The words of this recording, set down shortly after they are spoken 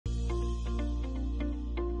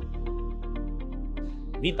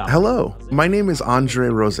Hello, my name is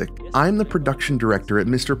Andrzej Rozik. I'm the production director at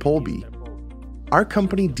Mr.PolBee. Our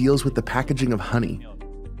company deals with the packaging of honey.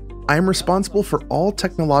 I am responsible for all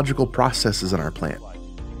technological processes in our plant.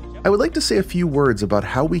 I would like to say a few words about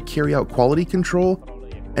how we carry out quality control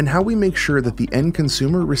and how we make sure that the end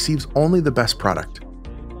consumer receives only the best product.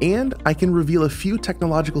 And I can reveal a few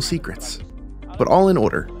technological secrets, but all in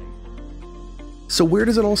order. So where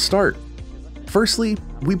does it all start? Firstly,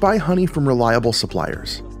 we buy honey from reliable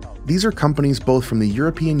suppliers. These are companies both from the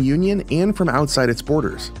European Union and from outside its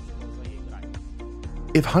borders.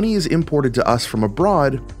 If honey is imported to us from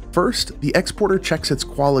abroad, first, the exporter checks its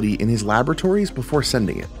quality in his laboratories before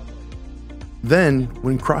sending it. Then,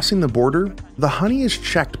 when crossing the border, the honey is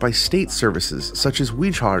checked by state services such as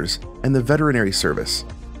Wijars and the Veterinary Service.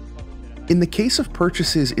 In the case of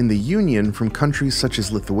purchases in the Union from countries such as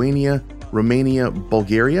Lithuania, Romania,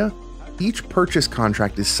 Bulgaria, each purchase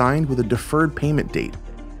contract is signed with a deferred payment date.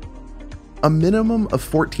 A minimum of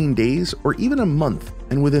 14 days or even a month,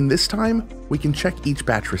 and within this time, we can check each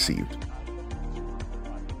batch received.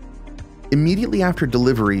 Immediately after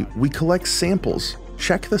delivery, we collect samples,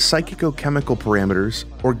 check the psychochemical parameters,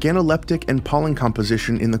 organoleptic and pollen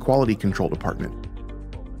composition in the quality control department.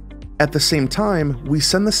 At the same time, we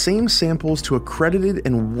send the same samples to accredited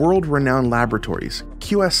and world-renowned laboratories,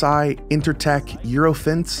 QSI, Intertek,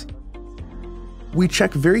 Eurofins. We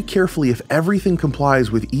check very carefully if everything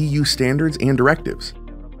complies with EU standards and directives.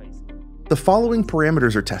 The following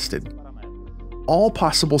parameters are tested: all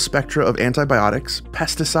possible spectra of antibiotics,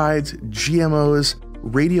 pesticides, GMOs,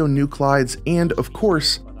 radionuclides, and of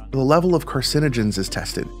course, the level of carcinogens is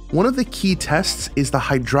tested. One of the key tests is the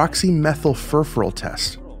hydroxymethylfurfuryl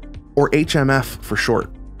test, or HMF for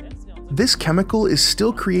short. This chemical is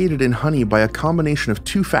still created in honey by a combination of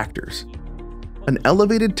two factors: an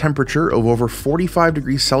elevated temperature of over 45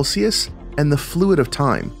 degrees Celsius and the fluid of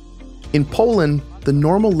time. In Poland, the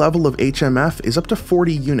normal level of HMF is up to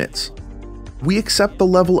 40 units. We accept the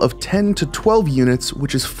level of 10 to 12 units,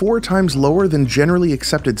 which is 4 times lower than generally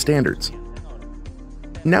accepted standards.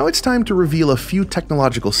 Now it's time to reveal a few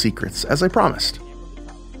technological secrets, as I promised.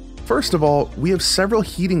 First of all, we have several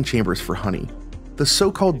heating chambers for honey, the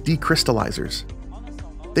so-called decrystallizers.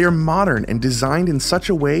 They are modern and designed in such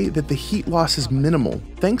a way that the heat loss is minimal,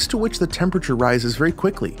 thanks to which the temperature rises very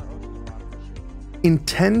quickly. In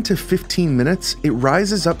 10 to 15 minutes, it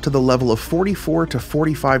rises up to the level of 44 to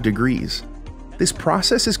 45 degrees. This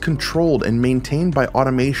process is controlled and maintained by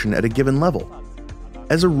automation at a given level.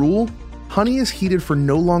 As a rule, honey is heated for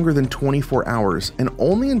no longer than 24 hours and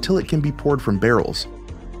only until it can be poured from barrels.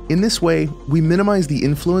 In this way, we minimize the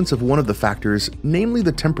influence of one of the factors, namely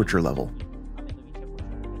the temperature level.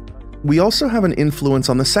 We also have an influence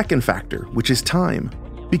on the second factor, which is time,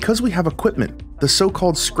 because we have equipment, the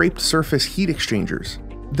so-called scraped surface heat exchangers.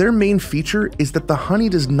 Their main feature is that the honey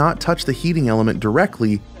does not touch the heating element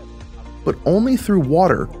directly, but only through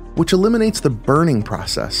water, which eliminates the burning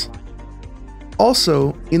process.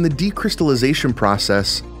 Also, in the decrystallization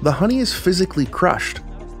process, the honey is physically crushed,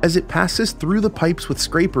 as it passes through the pipes with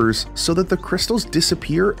scrapers so that the crystals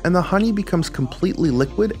disappear and the honey becomes completely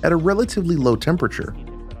liquid at a relatively low temperature.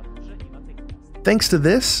 Thanks to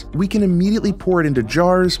this, we can immediately pour it into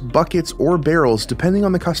jars, buckets, or barrels depending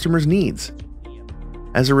on the customer's needs.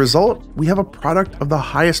 As a result, we have a product of the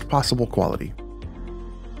highest possible quality.